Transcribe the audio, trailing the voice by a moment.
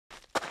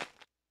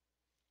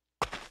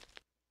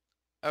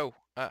Oh,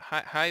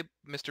 hi,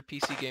 Mr.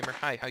 PC Gamer.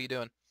 Hi, how you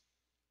doing?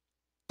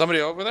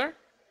 Somebody over there?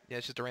 Yeah,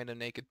 it's just a random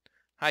naked.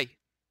 Hi,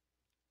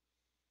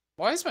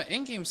 Why is my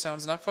in-game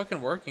sounds not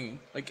fucking working?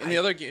 Like in the hi.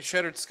 other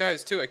Shattered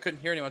Skies too, I couldn't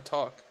hear anyone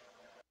talk.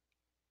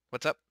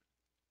 What's up?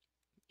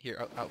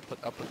 Here, I'll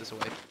put this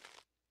away.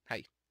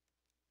 Hi.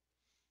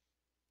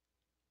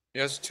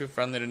 You guys are too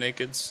friendly to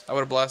nakeds. I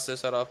would have blasted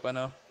his head off by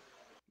now.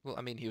 Well,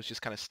 I mean, he was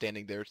just kind of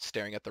standing there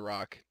staring at the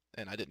rock,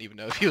 and I didn't even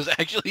know if he was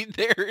actually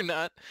there or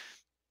not.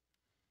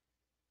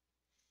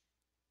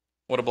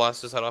 Would have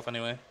blasted his head off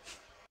anyway.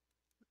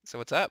 So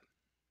what's up?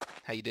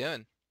 How you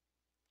doing?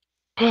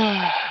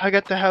 I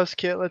got the house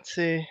kit. Let's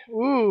see.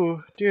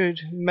 Ooh, dude,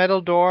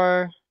 metal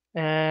door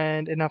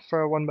and enough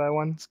for a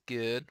 1x1. It's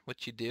good.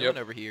 What you doing Yep.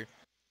 over here?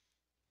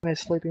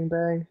 Nice sleeping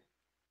bag.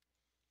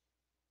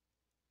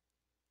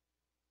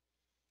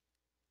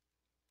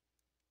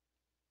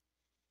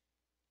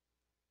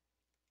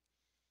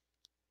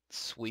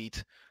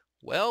 Sweet.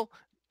 Well,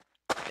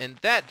 in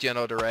that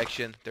general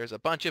direction, there's a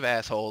bunch of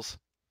assholes.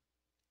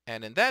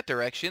 And in that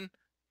direction,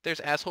 there's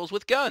assholes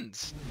with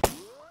guns.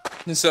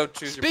 So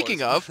choose Speaking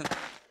your poison.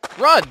 of,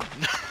 run!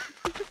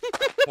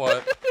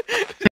 What?